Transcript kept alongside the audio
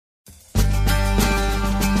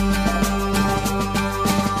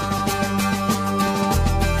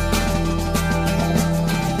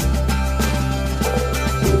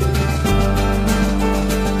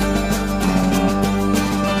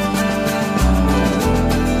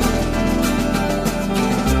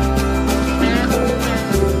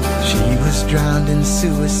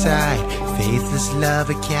suicide, faithless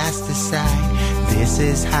lover cast aside. This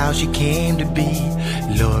is how she came to be,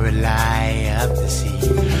 Lorelei of the sea.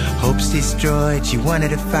 Hopes destroyed, she wanted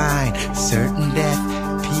to find certain death,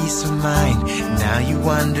 peace of mind. Now you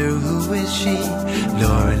wonder, who is she,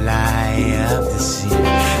 Lorelei of the sea?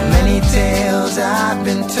 Many tales I've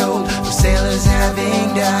been told of sailors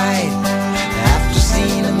having died after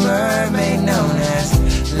seeing a mermaid known as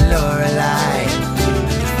Lorelei.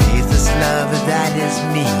 The faithless lover, that is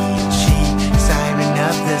me, she, siren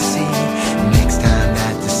of the sea. Next time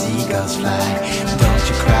that the seagulls fly, don't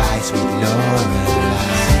you cry, sweet Lorelei.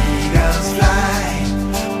 Seagulls fly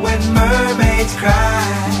when mermaids cry,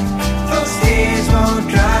 those tears won't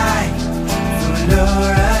dry for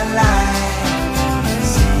Lorelei.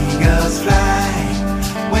 Seagulls fly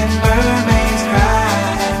when mermaids cry,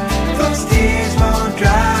 those tears won't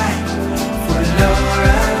dry for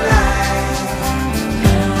Lorelei.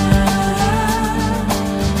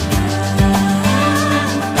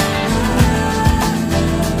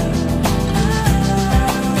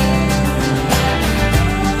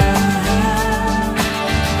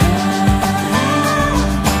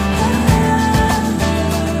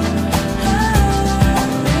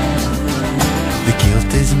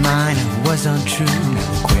 Mine, it was untrue.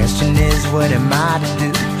 The question is, what am I to do?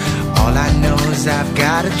 All I know is I've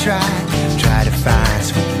gotta try to find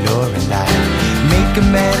sweet Lorelei. Make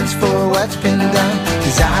amends for what's been done,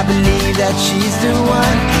 'cause I believe that she's the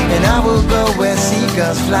one. And I will go where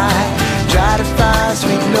seagulls fly, try to find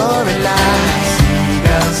sweet Lorelei.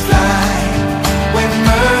 Seagulls